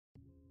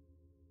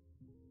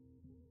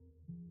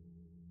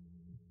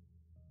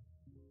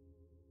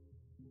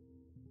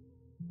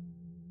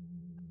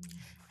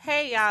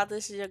Hey y'all,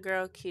 this is your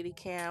girl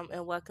CutieKam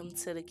and welcome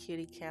to the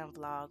CutieKam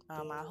vlog.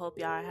 I hope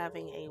y'all are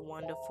having a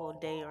wonderful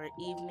day or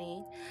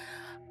evening.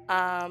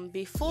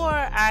 Before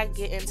I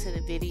get into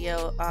the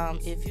video,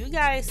 if you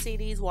guys see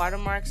these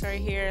watermarks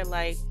right here,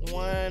 like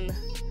one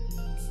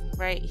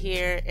right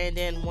here and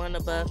then one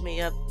above me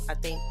up, I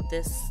think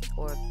this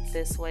or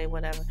this way,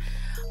 whatever.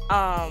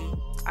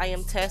 I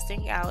am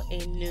testing out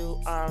a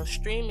new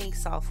streaming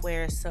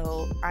software,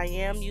 so I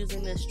am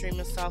using this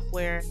streaming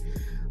software.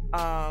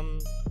 Um,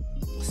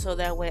 so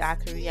that way I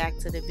can react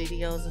to the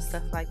videos and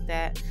stuff like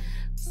that.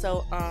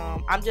 So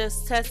I'm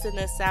just testing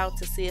this out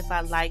to see if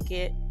I like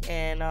it,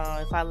 and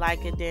if I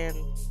like it, then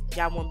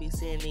y'all won't be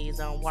seeing these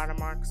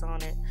watermarks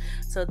on it.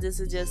 So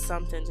this is just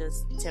something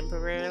just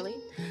temporarily.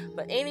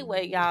 But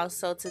anyway, y'all,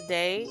 so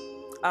today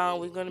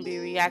we're going to be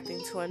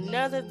reacting to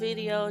another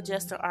video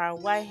just to our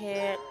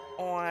whitehead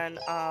on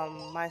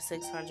my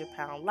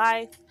 600-pound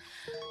life.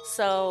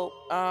 So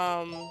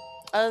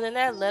other than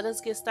that, let us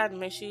get started.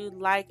 Make sure you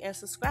like and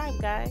subscribe,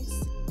 guys.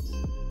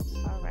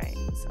 Alright,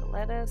 so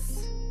let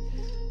us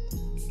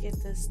get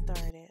this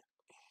started.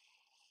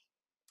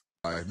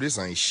 Alright, this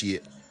ain't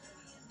shit.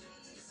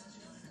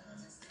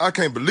 I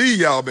can't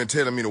believe y'all been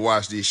telling me to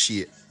watch this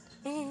shit.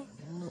 Now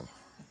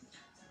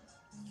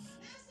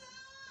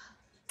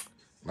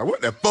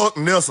what the fuck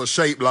Nessa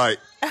shaped like?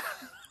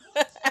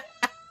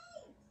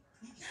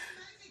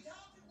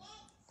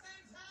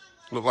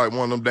 Look like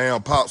one of them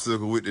damn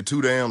popsicles with the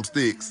two damn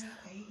sticks.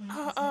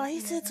 He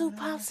said two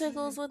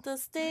popsicles with the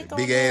stick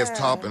Big on ass there.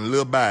 top and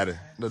little body.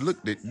 Now look,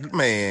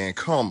 man,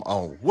 come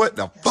on. What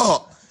the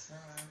fuck?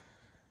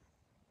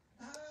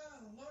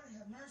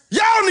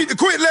 Y'all need to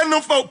quit letting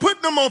them folk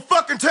put them on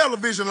fucking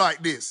television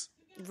like this.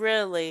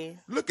 Really?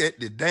 Look at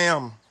the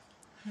damn.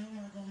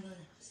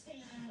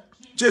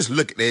 Just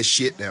look at that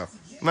shit now.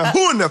 Now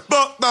who in the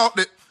fuck thought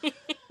that?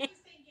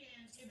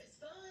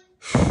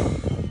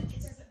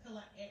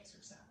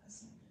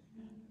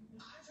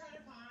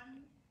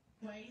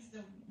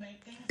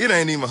 It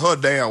ain't even her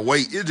damn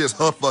weight. It's just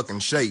her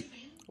fucking shape.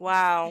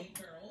 Wow.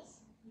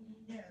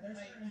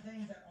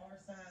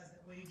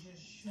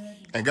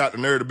 And got the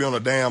nerve to be on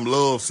a damn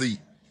love seat.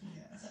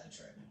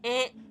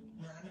 Mm.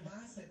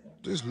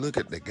 Just look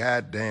at the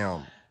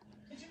goddamn.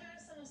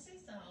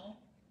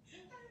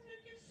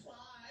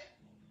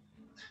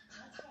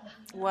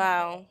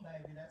 Wow.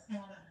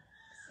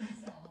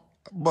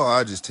 Boy,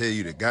 I just tell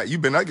you the guy. You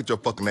better not get your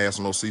fucking ass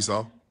on no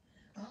seesaw.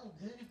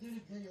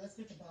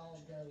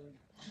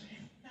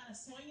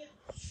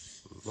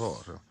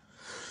 Lord.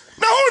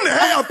 Now who in the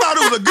hell thought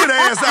it was a good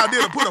ass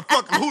idea to put a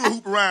fucking hula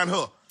hoop around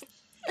her?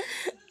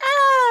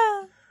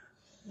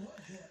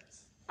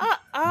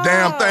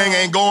 Damn thing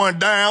ain't going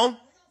down.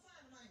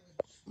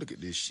 Look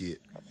at this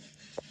shit.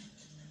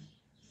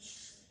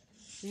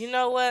 You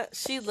know what?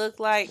 She looked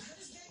like,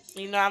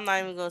 I'm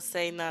not even gonna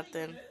say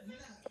nothing.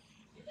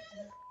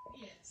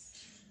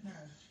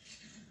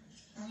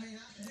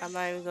 I'm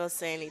not even gonna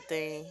say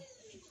anything.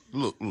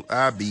 Look,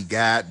 I be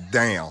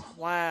goddamn.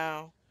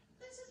 Wow.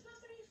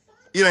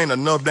 It ain't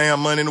enough damn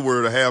money in the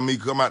world to have me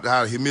come out to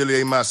how to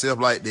humiliate myself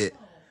like that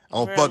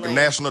on fucking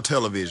national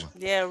television.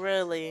 Yeah,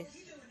 really.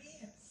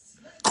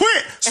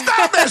 Quit!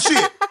 Stop that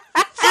shit!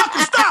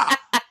 Fucking stop!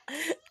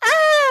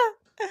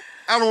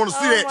 I don't want to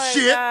see that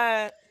shit.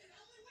 God.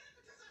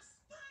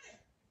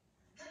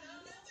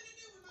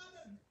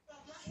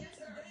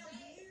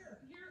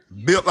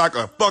 Built like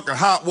a fucking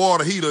hot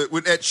water heater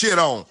with that shit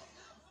on.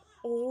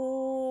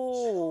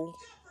 Ooh.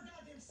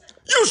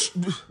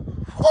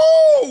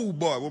 Oh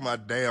boy, with my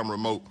damn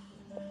remote.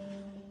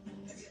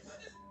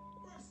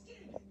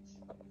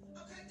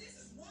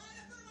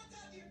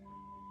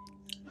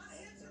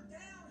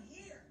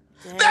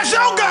 Damn. That's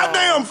your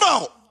goddamn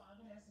fault.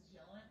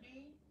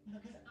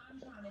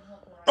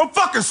 Don't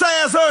fucking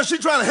sass her. She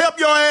trying to help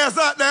your ass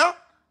out there.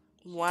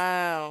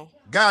 Wow.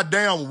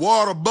 Goddamn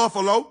water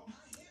buffalo.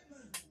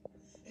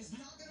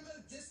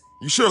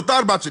 You should have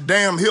thought about your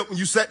damn hip when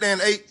you sat there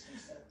and ate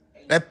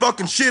that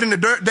fucking shit in the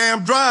dirt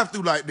damn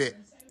drive-through like that.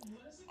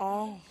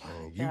 Oh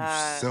my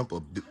God. You simple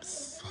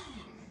bitch.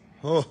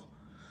 Oh,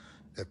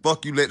 that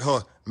fuck you let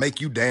her make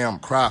you damn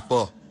cry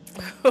for.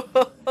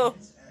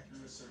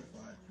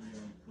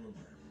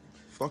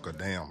 Fuck a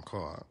damn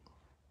car.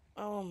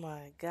 Oh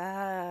my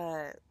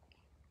God.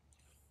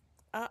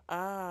 Not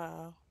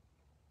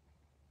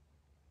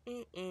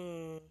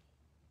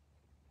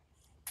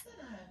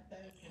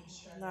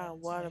a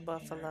water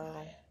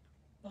buffalo.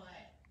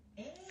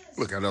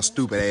 Look at her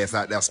stupid ass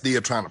out there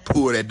still trying to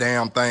pull that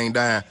damn thing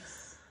down.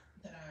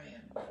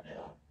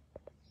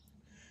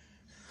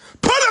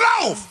 Put it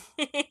off!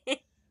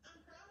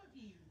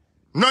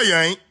 No, you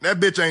ain't. That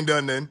bitch ain't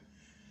done nothing.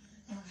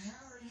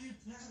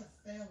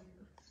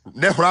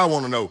 That's what I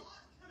want to know.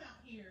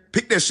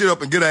 Pick that shit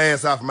up and get her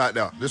ass out from out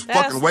there. This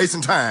fucking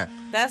wasting time.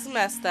 That's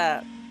messed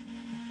up.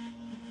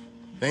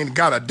 They ain't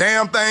got a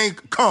damn thing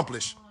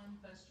accomplished.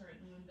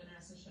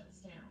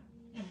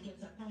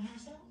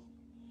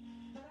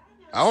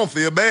 I don't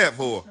feel bad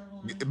for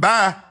her.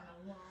 Bye.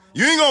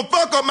 You ain't gonna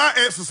fuck up my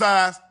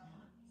exercise.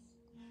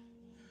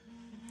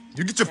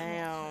 You get your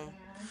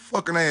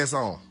fucking ass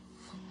on.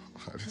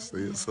 I just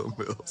said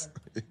something else.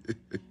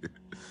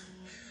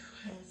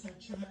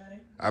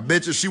 I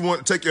bet you she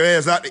want to take your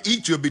ass out to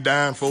eat, you'll be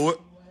dying for it.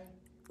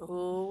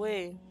 Ooh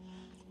wee.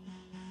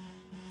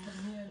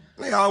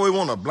 They always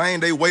want to blame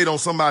they weight on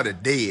somebody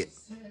dead.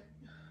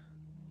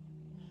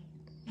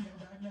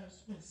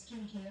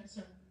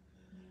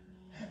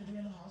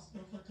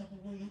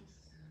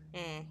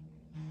 Mm.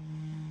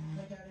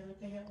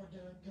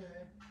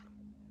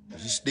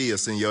 You still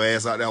send your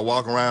ass out there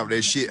walking around with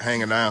that shit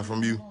hanging down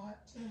from you.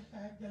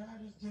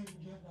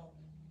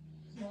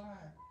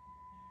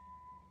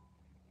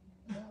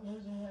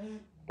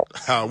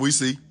 How we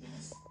see.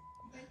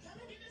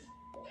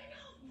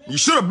 You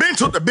should have been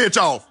took the bitch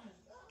off.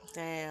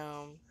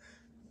 Damn.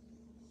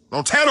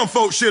 Don't tear them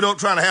folks shit up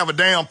trying to have a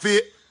damn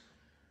fit.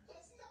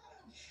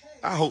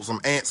 I hope some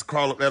ants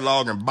crawl up that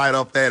log and bite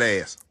off that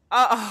ass.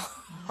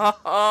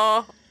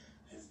 Uh-oh.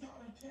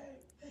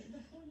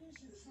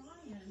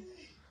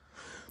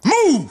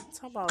 Move!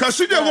 Cause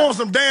she just wants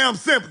some damn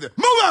sympathy.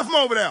 Move out from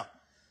over there.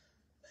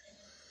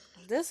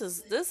 This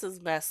is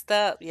messed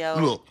up, yo.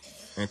 Look,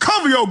 and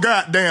cover your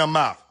goddamn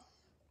mouth.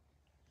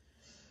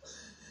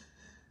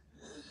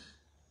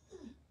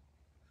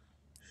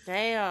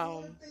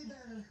 Damn.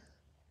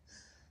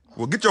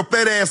 Well, get your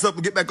fat ass up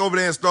and get back over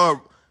there and start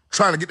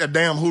trying to get that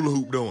damn hula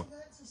hoop doing.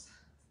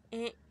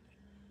 Mm.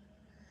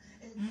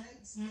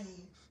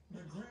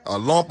 A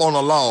lump on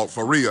a log,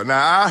 for real.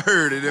 Now, I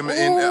heard it in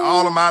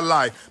all of my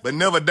life, but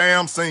never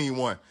damn seen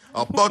one.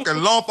 A fucking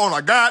lump on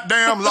a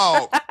goddamn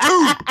log.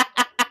 Two.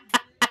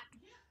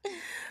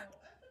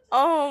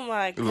 Oh,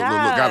 my God. Look,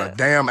 got a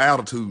damn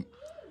attitude.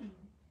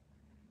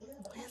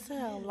 Is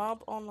there a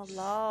lump on the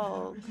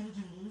log?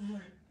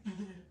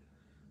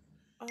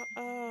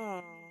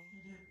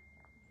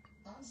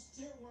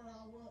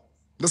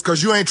 That's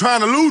because you ain't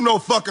trying to lose no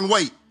fucking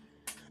weight.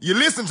 You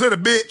listen to the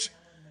bitch.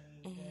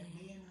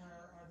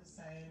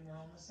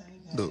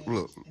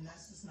 Look. And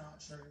that's just not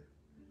true.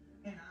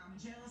 And I'm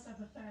jealous of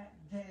the fact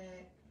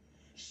that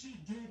she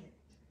did it.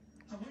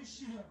 I wish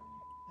she would.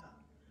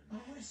 I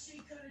wish she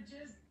could have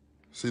just.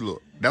 See,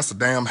 look, that's a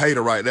damn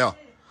hater right there.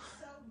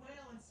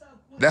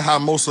 That's how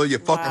most of your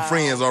fucking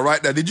friends are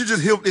right there. Did you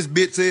just hear what this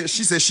bitch said?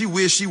 She said she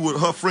wished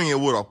her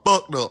friend would have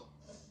fucked up.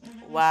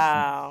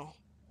 Wow.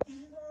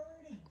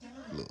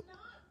 Look,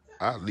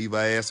 I'd leave her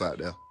ass out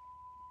there.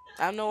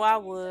 I know I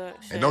would.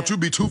 And don't you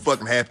be too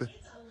fucking happy.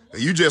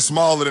 You just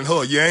smaller than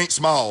her. You ain't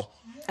small.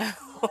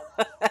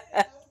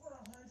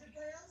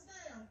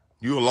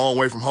 You a long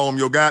way from home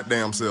your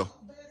goddamn self.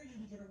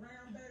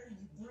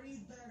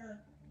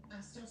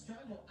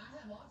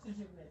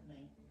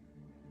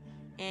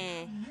 I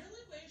really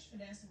wish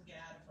Vanessa would get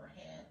out of her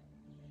head.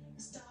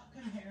 Stop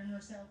comparing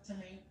herself to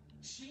me.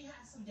 She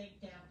has some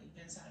deep down deep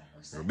inside of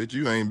herself. I bet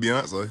you ain't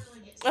Beyonce.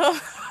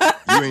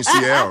 You ain't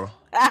Ciara.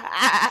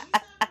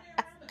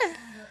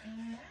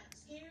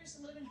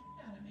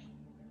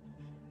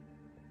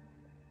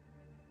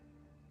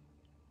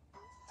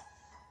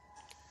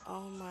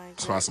 Oh my God.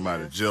 Try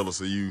somebody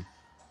jealous of you.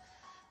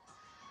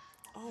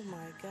 Oh my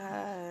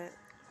God.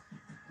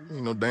 You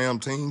ain't no damn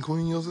teen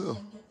queen yourself.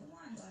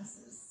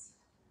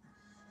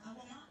 I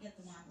will not get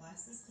the wine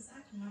glasses because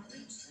I cannot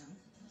reach them.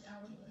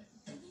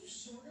 Are you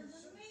shorter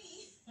than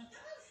me?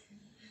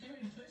 They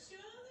push you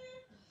out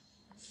there?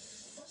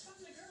 What's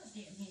from the girls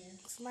getting here?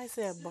 Somebody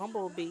said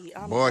Bumblebee.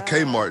 Boy,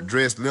 Kmart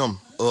dressed them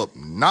up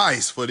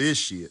nice for this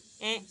shit.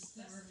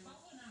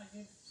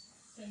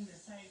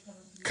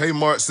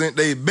 Kmart sent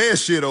their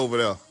best shit over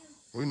there.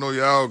 We know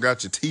y'all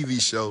got your TV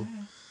show.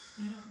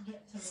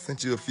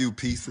 Sent you a few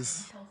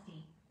pieces.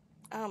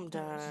 I'm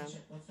done. I've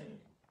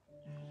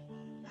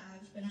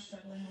been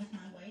struggling with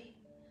my weight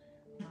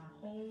my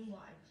whole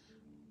life.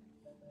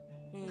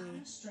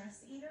 I'm a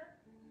stress eater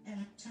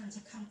and turn to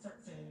comfort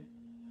food.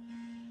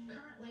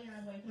 Currently,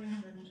 I weigh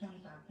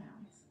 325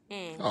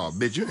 pounds. Oh,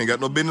 bitch, you ain't got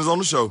no business on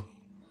the show.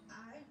 I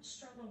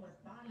struggle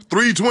with body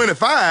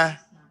 325?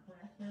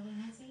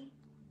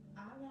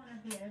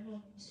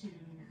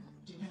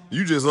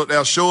 You just up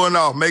there showing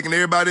off, making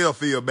everybody else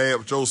feel bad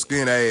with your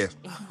skinny ass.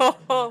 Let's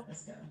go.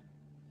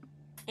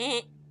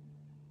 Mm.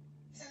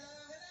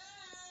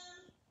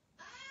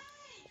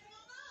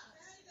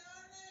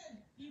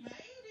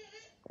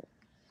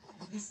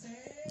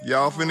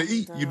 Y'all finna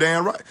eat. You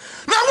damn right.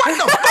 Now what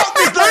the fuck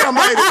this damn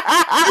lady?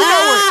 You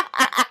know it.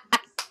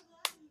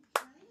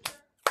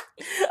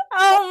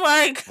 Oh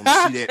my God.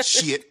 Let me see that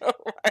shit. Oh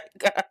my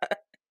God.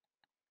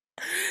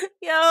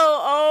 Yo,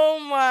 oh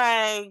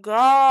my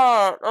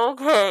God.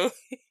 Okay.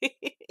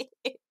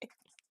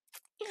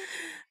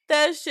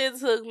 That shit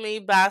took me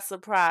by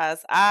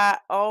surprise.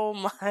 Oh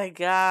my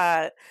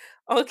God.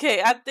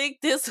 Okay, I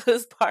think this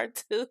was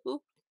part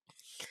 2.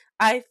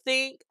 I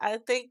think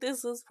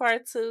this was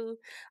part 2.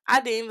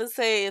 I didn't even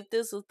say if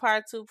this was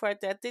part 2,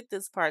 part 3. I think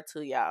this is part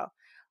 2, y'all.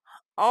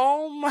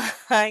 Oh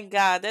my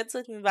God, that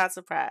took me by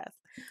surprise.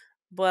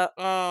 But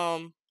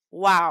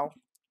wow.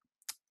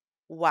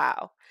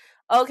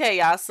 Okay,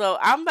 y'all. So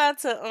I'm about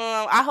to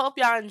I hope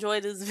y'all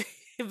enjoyed this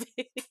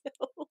video.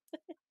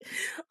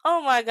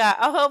 Oh my god.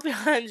 I hope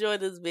y'all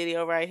enjoyed this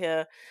video right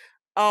here.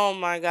 Oh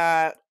my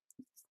god.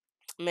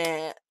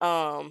 Man,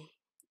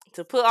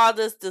 to put all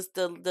this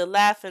the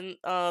laughing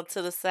to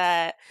the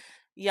side,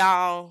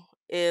 y'all,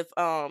 if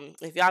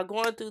y'all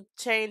going through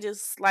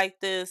changes like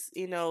this,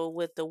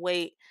 with the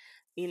weight,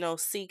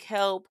 seek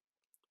help,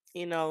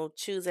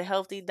 choose a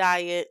healthy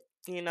diet,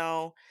 you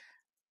know,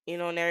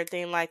 and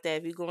everything like that.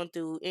 If you're going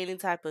through any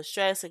type of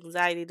stress,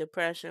 anxiety,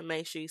 depression,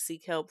 make sure you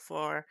seek help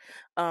from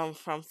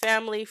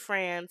family,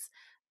 friends.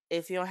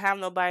 If you don't have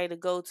nobody to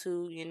go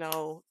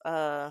to,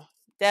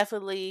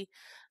 definitely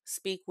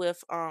speak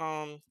with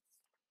a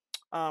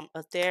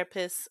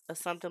therapist or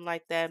something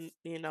like that.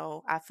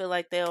 I feel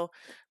like they'll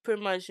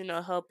pretty much,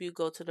 help you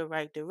go to the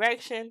right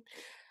direction.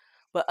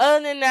 But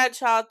other than that,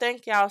 y'all,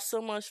 thank y'all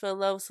so much for the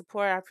love and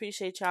support. I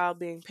appreciate y'all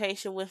being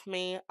patient with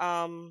me.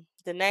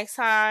 The next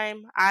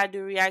time I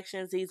do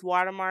reactions, these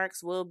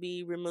watermarks will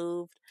be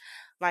removed.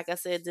 Like I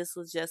said, this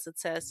was just a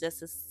test just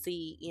to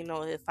see,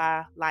 if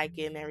I like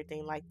it and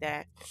everything like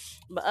that.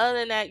 But other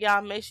than that,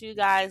 y'all, make sure you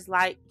guys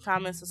like,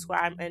 comment,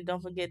 subscribe, and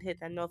don't forget to hit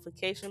that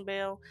notification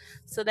bell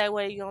so that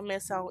way you don't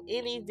miss out on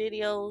any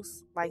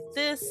videos like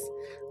this.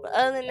 But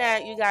other than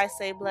that, you guys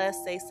stay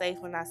blessed, stay safe,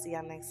 and I'll see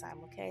y'all next time,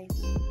 okay?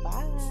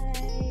 Bye.